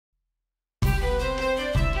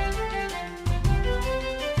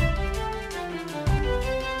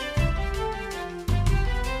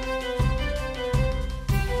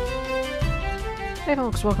Hey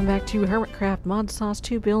folks, welcome back to Hermitcraft Modsauce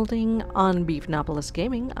 2 building on Beefgnawpolis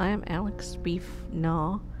Gaming. I am Alex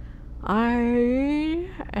Beefgnaw. I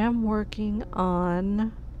am working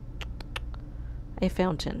on a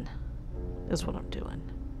fountain, is what I'm doing.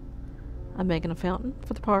 I'm making a fountain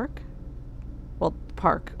for the park. Well,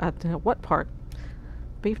 park. What park?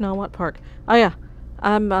 Beefgnaw, what park? Oh yeah,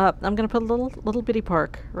 I'm gonna put a little bitty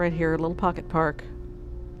park right here, a little pocket park,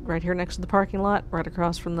 right here next to the parking lot, right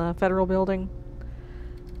across from the federal building.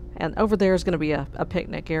 And over there is going to be a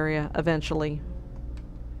picnic area eventually.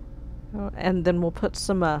 And then we'll put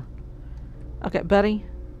some, okay, buddy,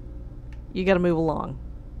 you got to move along.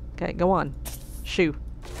 Okay, go on. Shoo.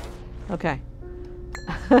 Okay.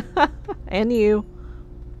 And you.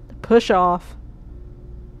 Push off.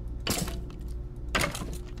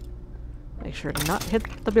 Make sure to not hit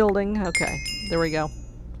the building. Okay, there we go.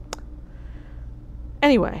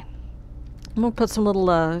 Anyway. I'm gonna put some little,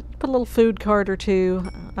 put a little food cart or two.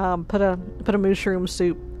 Put a mushroom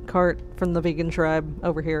soup cart from the vegan tribe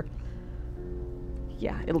over here.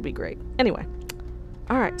 Yeah, it'll be great. Anyway,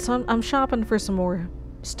 all right. So I'm shopping for some more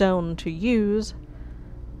stone to use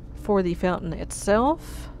for the fountain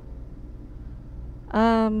itself.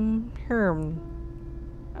 Here.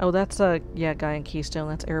 Oh, that's yeah, Guy and Keystone.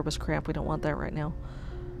 That's Erebus crap. We don't want that right now.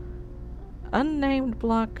 Unnamed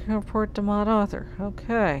block report to mod author.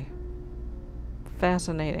 Okay.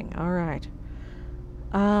 Fascinating. Alright.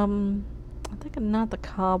 I'm thinking not the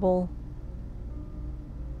cobble.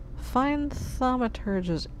 Find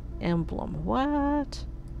Thaumaturge's emblem. What?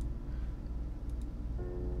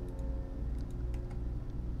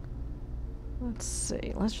 Let's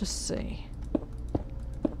see. Let's just see.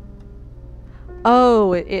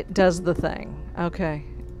 Oh, it does the thing. Okay.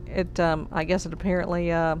 It, I guess it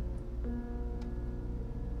apparently,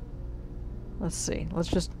 let's see. Let's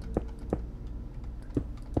just...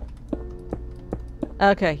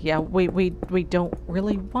 Okay, yeah, we don't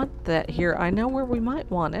really want that here. I know where we might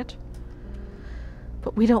want it,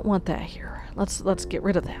 but we don't want that here. Let's get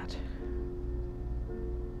rid of that.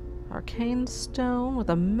 Arcane stone with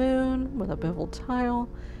a moon, with a beveled tile,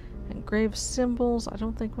 engraved symbols. I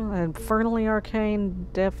don't think we'll... Infernally arcane,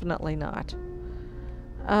 definitely not.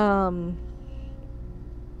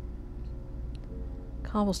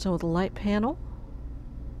 Cobblestone with a light panel.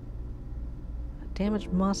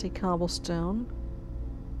 Damaged mossy cobblestone.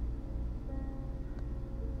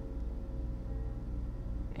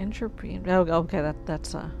 Entropy. Oh, okay,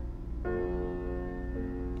 that's the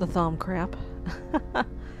thumb crap.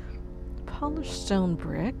 Polished stone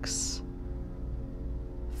bricks.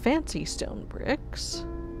 Fancy stone bricks.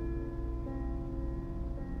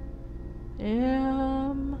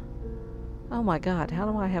 Oh my god,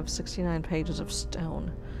 how do I have 69 pages of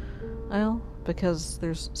stone? Well, because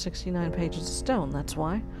there's 69 pages of stone, that's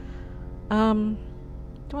why. Do you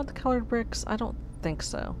want the colored bricks? I don't think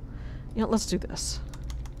so. You know, let's do this.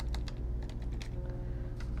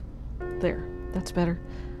 There, that's better.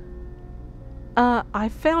 I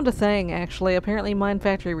found a thing, actually. Apparently Mine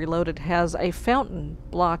Factory Reloaded has a fountain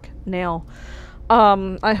block now.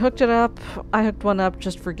 I hooked it up. I hooked one up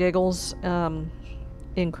just for giggles,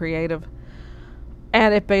 in creative.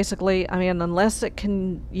 And it basically, I mean, unless it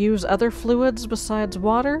can use other fluids besides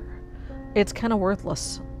water, it's kind of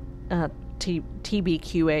worthless.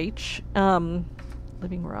 TBQH.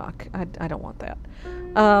 Living rock. I don't want that.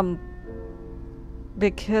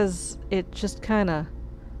 Because it just kind of,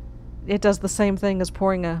 it does the same thing as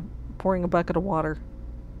pouring a bucket of water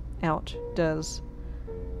out does.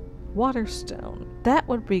 Waterstone. That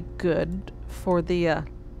would be good for the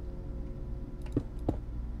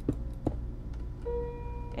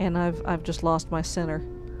and I've just lost my center.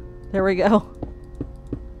 There we go.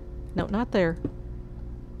 No, not there.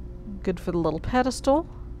 Good for the little pedestal.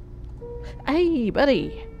 Hey,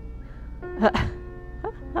 buddy.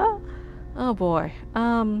 Oh boy.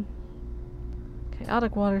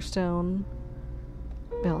 Chaotic waterstone.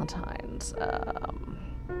 Valentine's.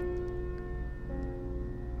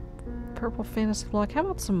 Purple fantasy block. How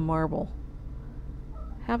about some marble?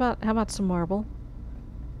 How about some marble?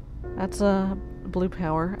 That's blue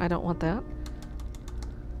power. I don't want that.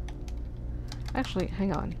 Actually,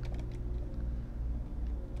 hang on.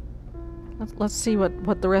 Let's see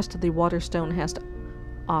what the rest of the waterstone has to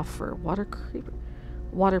offer. Water creeper.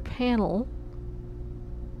 Water panel.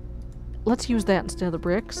 Let's use that instead of the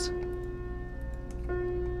bricks.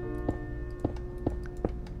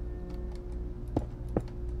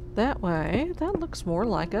 That way, that looks more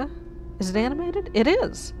like a... Is it animated? It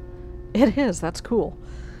is! It is, that's cool.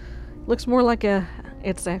 Looks more like a...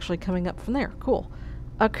 It's actually coming up from there. Cool.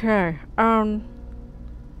 Okay,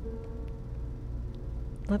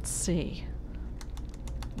 let's see.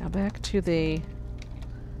 Now back to the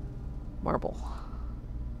marble.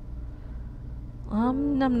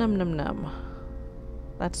 Num num num num.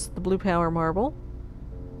 That's the blue power marble.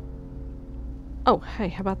 Oh, hey,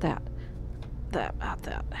 how about that?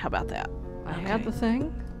 How about that? I had the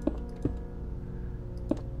thing.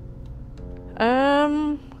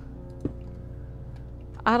 I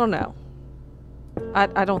don't know.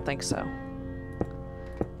 I don't think so.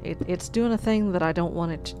 It's doing a thing that I don't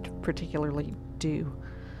want it to particularly do.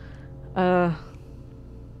 About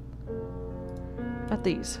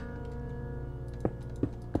these.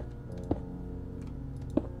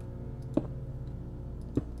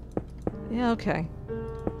 Yeah, okay.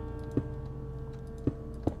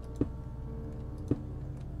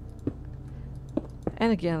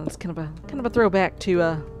 And again, it's kind of a throwback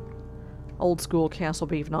to old school Castle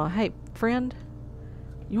Beefgnaw. Hey, friend,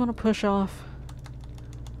 you want to push off?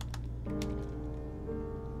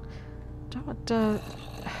 Don't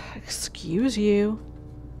excuse you.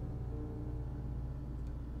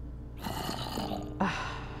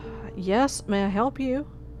 Yes, may I help you?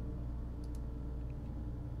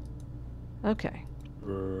 Okay.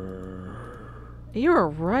 You're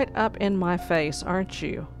right up in my face, aren't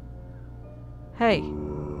you? Hey,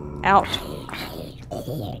 out.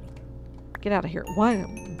 Get out of here. Why,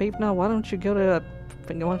 Beefgnaw, why don't you go to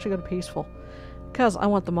peaceful? Because I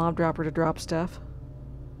want the mob dropper to drop stuff.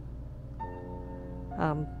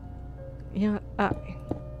 Yeah,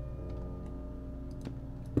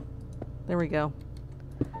 there we go.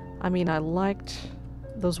 I mean, I liked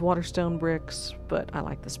those waterstone bricks, but I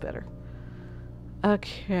like this better.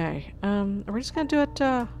 Okay, are we just gonna do it,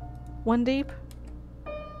 one deep?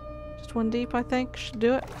 Just one deep, I think, should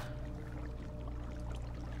do it.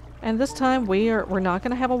 And this time we're not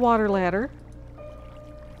gonna have a water ladder.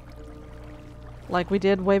 Like we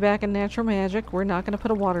did way back in Natural Magic, we're not gonna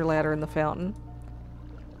put a water ladder in the fountain.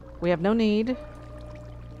 We have no need.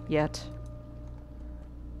 Yet.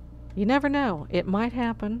 You never know. It might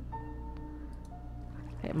happen.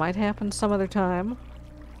 It might happen some other time.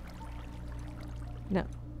 No.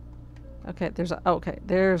 Okay, there's a... Okay,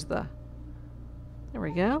 there's the... There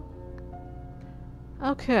we go.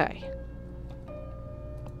 Okay.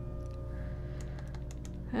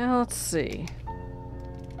 Now, let's see.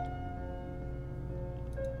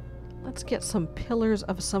 Let's get some pillars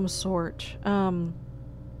of some sort.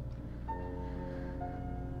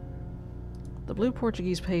 The blue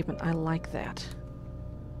Portuguese pavement, I like that.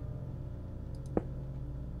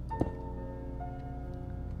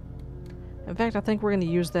 In fact, I think we're going to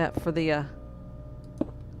use that for the,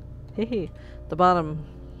 the bottom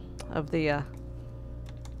of the,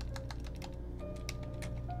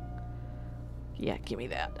 yeah, give me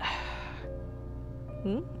that.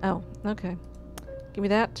 Oh, okay. Give me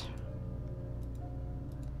that.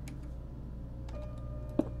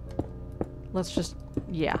 Let's just,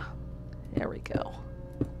 yeah. There we go.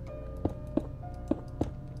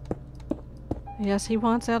 Yes, he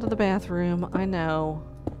wants out of the bathroom. I know.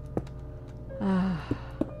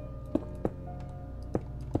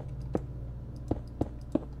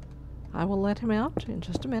 I will let him out in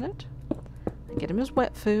just a minute. Get him his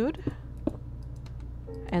wet food.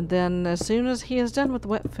 And then as soon as he is done with the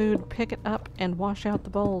wet food, pick it up and wash out the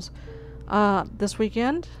bowls. This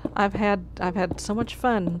weekend, I've had so much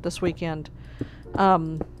fun this weekend.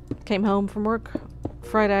 Came home from work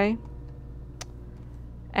Friday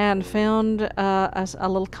and found a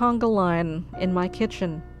little conga line in my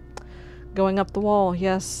kitchen going up the wall.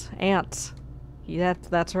 Yes, ants. Yeah,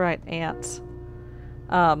 that's right, ants.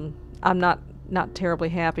 I'm not terribly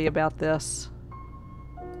happy about this.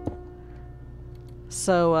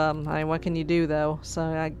 So, I mean, what can you do though?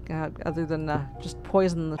 So, other than just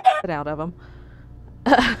poison the shit out of them.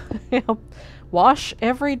 You know, wash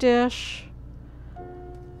every dish.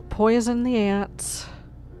 Poison the ants.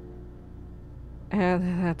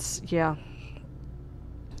 And that's, yeah.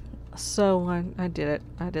 So, I did it.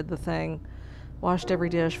 I did the thing. Washed every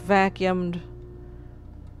dish. Vacuumed.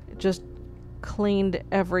 Just cleaned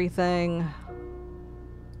everything.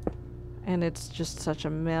 And it's just such a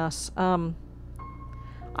mess. I'm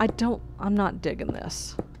not digging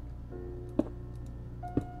this.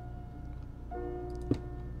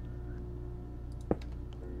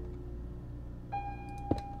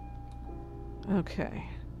 Okay.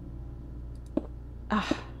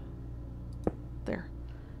 There.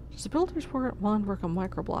 Does the builder's wand work on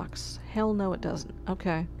microblocks? Hell no, it doesn't.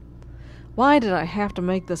 Okay. Why did I have to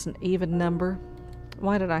make this an even number?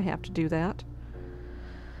 Why did I have to do that?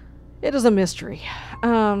 It is a mystery.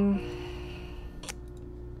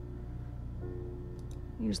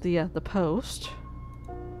 Use the post.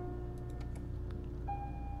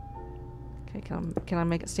 Okay, Okay, can I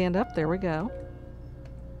make it stand up? There we go.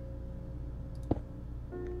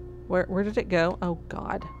 Where did it go? Oh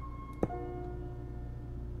God.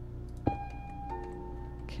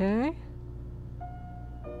 Okay.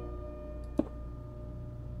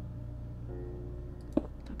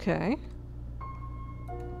 Okay.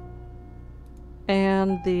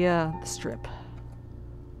 And the strip.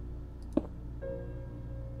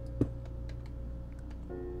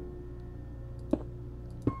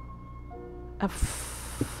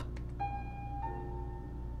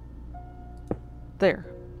 There.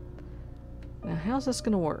 Now, how's this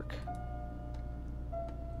gonna work?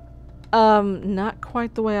 Not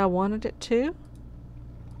quite the way I wanted it to.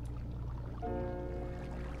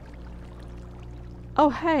 Oh,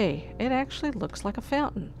 hey, it actually looks like a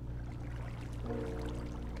fountain.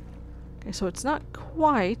 Okay, so it's not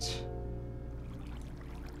quite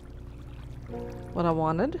what I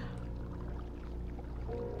wanted,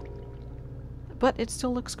 but it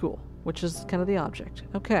still looks cool, which is kind of the object.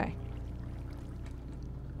 Okay.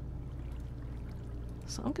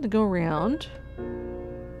 So I'm gonna go around.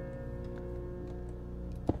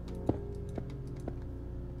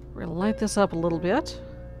 We're gonna light this up a little bit.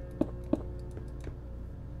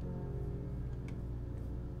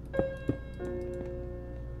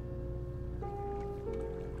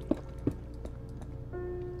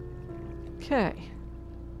 Okay.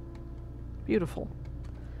 Beautiful.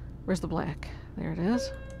 Where's the black? There it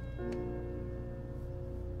is.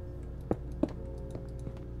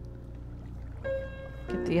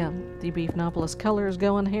 Get the Beefgnawpolis colors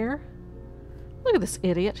going here. Look at this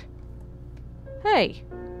idiot. Hey!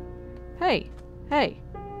 Hey! Hey!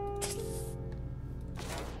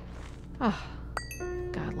 Ah.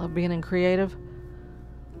 God, I love being in creative.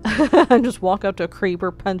 Just walk up to a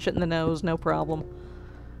creeper, punch it in the nose, no problem.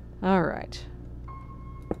 Alright.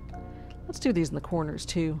 Let's do these in the corners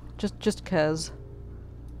too. Just 'cause.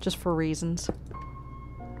 Just for reasons.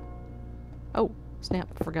 Oh, snap,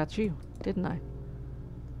 forgot you, didn't I?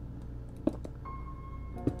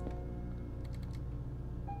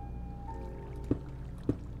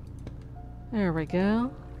 There we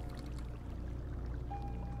go.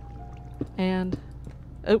 And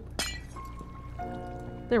oh,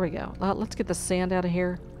 there we go. Let's get the sand out of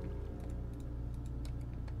here.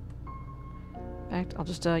 In fact, I'll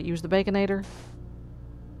just use the Baconator.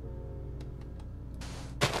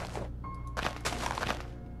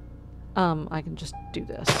 I can just do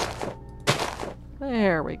this.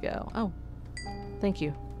 There we go. Oh, thank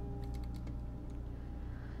you.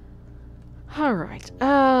 All right.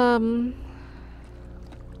 How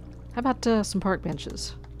about some park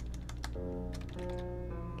benches?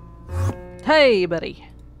 Hey, buddy.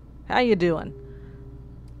 How you doing?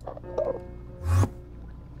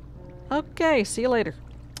 Okay, see you later.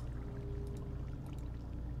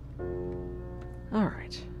 All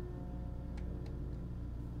right.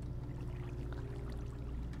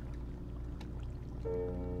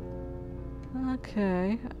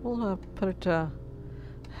 Okay, we'll put it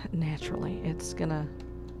naturally. It's gonna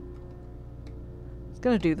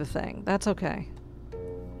do the thing. That's okay.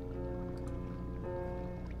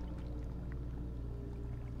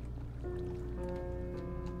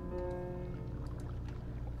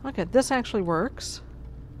 Okay, this actually works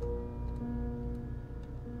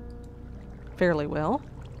fairly well.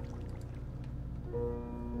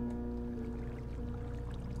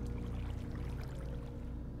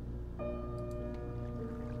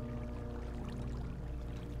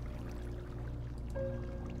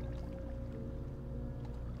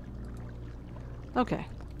 Okay.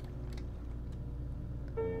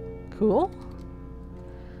 Cool.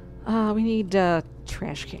 We need a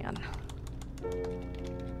trash can.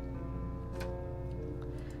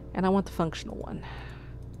 And I want the functional one.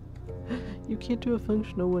 You can't do a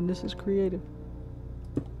functional one, this is creative.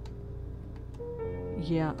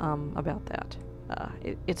 Yeah, about that.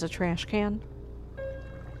 It's a trash can.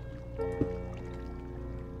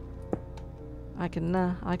 I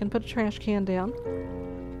can put a trash can down.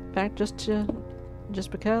 In fact,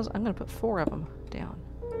 just because, I'm gonna put 4 of them down.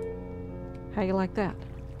 How you like that?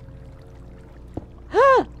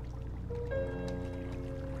 Ah!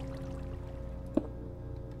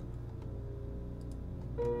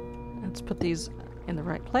 Let's put these in the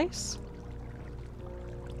right place.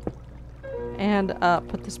 And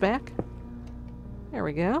put this back. There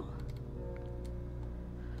we go.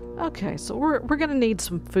 Okay, so we're gonna need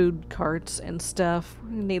some food carts and stuff.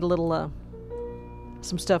 We need a little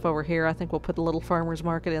some stuff over here. I think we'll put a little farmer's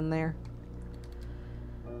market in there.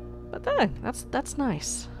 But that's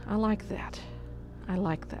nice. I like that. I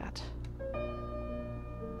like that.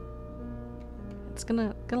 It's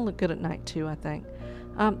gonna look good at night too, I think.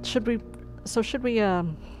 Should we So should we, hey,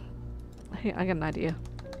 I got an idea.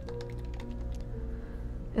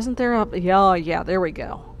 Isn't there a, yeah, there we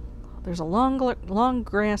go. There's a long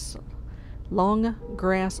grass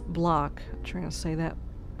block. I'm trying to say that.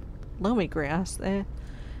 Loamy grass.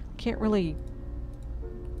 Can't really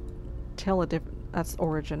tell a difference. That's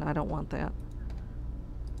origin. I don't want that.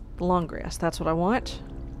 The long grass. That's what I want.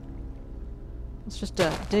 Let's just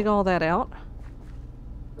dig all that out.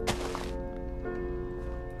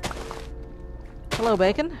 Hello,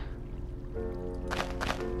 bacon.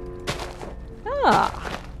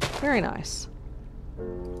 Ah, very nice.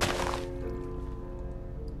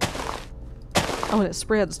 Oh, and it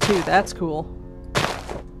spreads too. That's cool.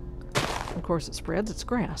 Of course it spreads. It's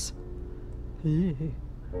grass.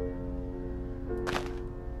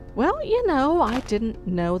 Well, you know, I didn't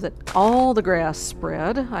know that all the grass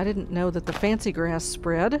spread. I didn't know that the fancy grass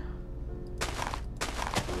spread.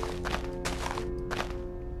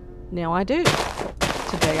 Now I do.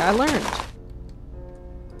 Today I learned.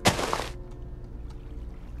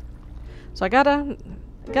 So I got a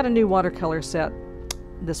new watercolor set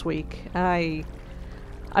this week. I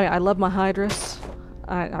love my Hydrus.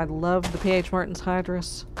 I love the P.H. Martin's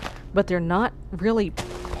Hydrus, but they're not really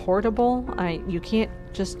portable. You can't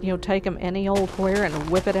just, you know, take them any old where and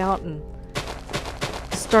whip it out and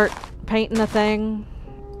start painting a thing.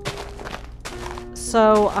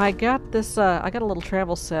 So I got this, I got a little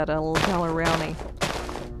travel set, a little dollar brownie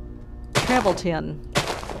travel tin.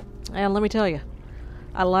 And let me tell you,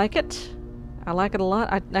 I like it. I like it a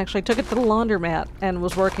lot. I actually took it to the laundromat and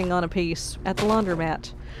was working on a piece at the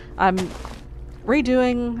laundromat. I'm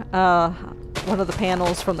redoing one of the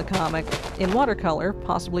panels from the comic in watercolor,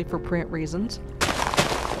 possibly for print reasons.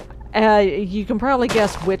 You can probably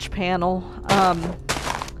guess which panel.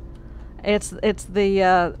 It's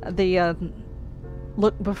the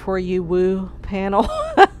look before you woo panel,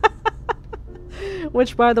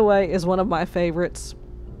 which, by the way, is one of my favorites.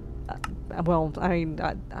 Well, I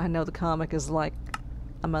know the comic is like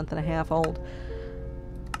a month and a half old,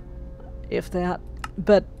 if that,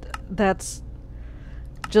 but that's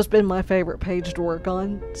just been my favorite page to work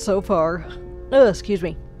on so far. Ugh, excuse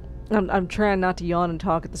me. I'm trying not to yawn and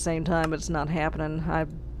talk at the same time, but it's not happening.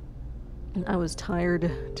 I was tired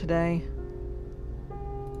today.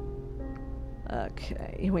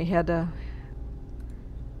 Okay, we had a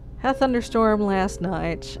thunderstorm last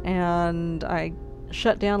night, and I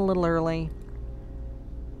shut down a little early.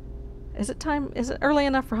 Is it early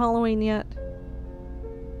enough for Halloween yet?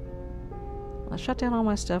 I shut down all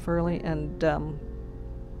my stuff early and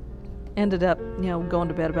ended up, you know, going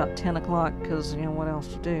to bed about 10 o'clock because, you know, what else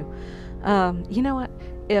to do? You know what?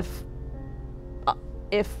 If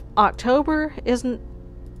October isn't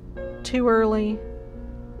too early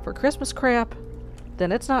for Christmas crap,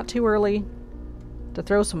 then it's not too early to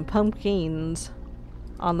throw some pumpkins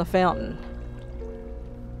on the fountain.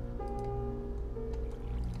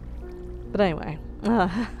 But anyway,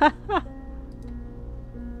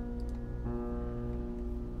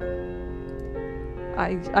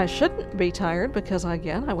 I shouldn't be tired because,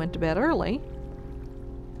 again, I went to bed early.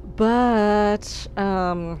 But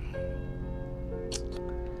I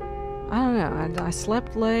don't know. I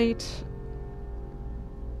slept late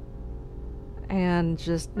and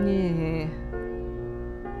just yeah.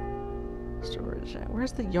 Storage.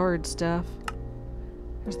 Where's the yard stuff?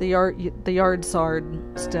 Where's the yard sard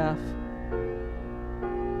stuff?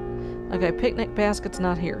 Okay, picnic basket's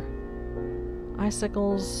not here.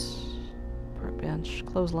 Icicles, park bench,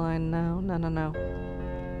 clothesline, no.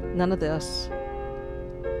 None of this.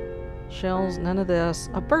 Shells, none of this.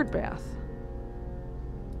 A bird bath.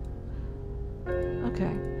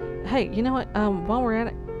 Okay. Hey, you know what? While we're at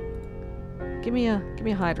it, give me a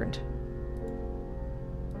hydrant.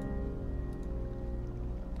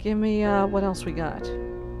 Give me what else we got?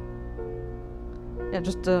 Yeah,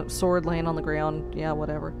 just a sword laying on the ground. Yeah,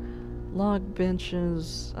 whatever. Log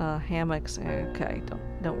benches, hammocks. Okay,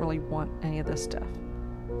 don't really want any of this stuff.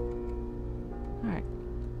 Alright.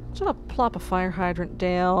 So I'll plop a fire hydrant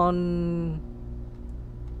down.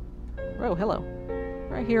 Oh, hello.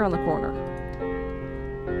 Right here on the corner.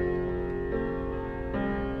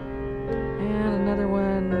 And another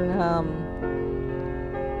one,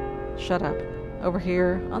 shut up. Over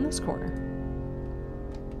here on this corner.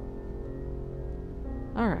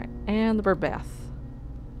 Alright, and the bird bath.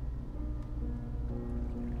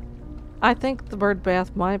 I think the bird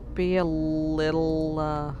bath might be a little,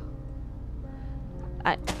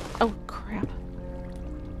 oh crap.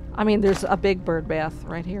 I mean, there's a big bird bath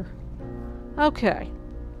right here. Okay.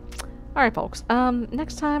 Alright, folks.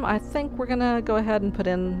 Next time I think we're gonna go ahead and put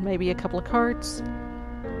in maybe a couple of carts.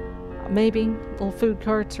 maybe little food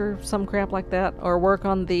carts or some crap like that, or work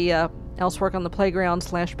on the work on the playground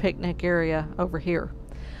 / picnic area over here.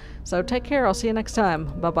 So take care. I'll see you next time.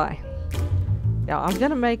 Bye-bye. Now I'm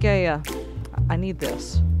gonna make a I need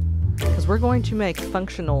this because we're going to make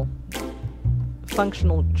functional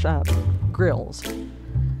grills.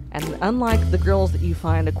 And unlike the grills that you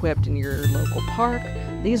find equipped in your local park,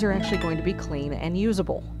 these are actually going to be clean and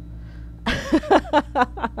usable.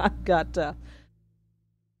 I've got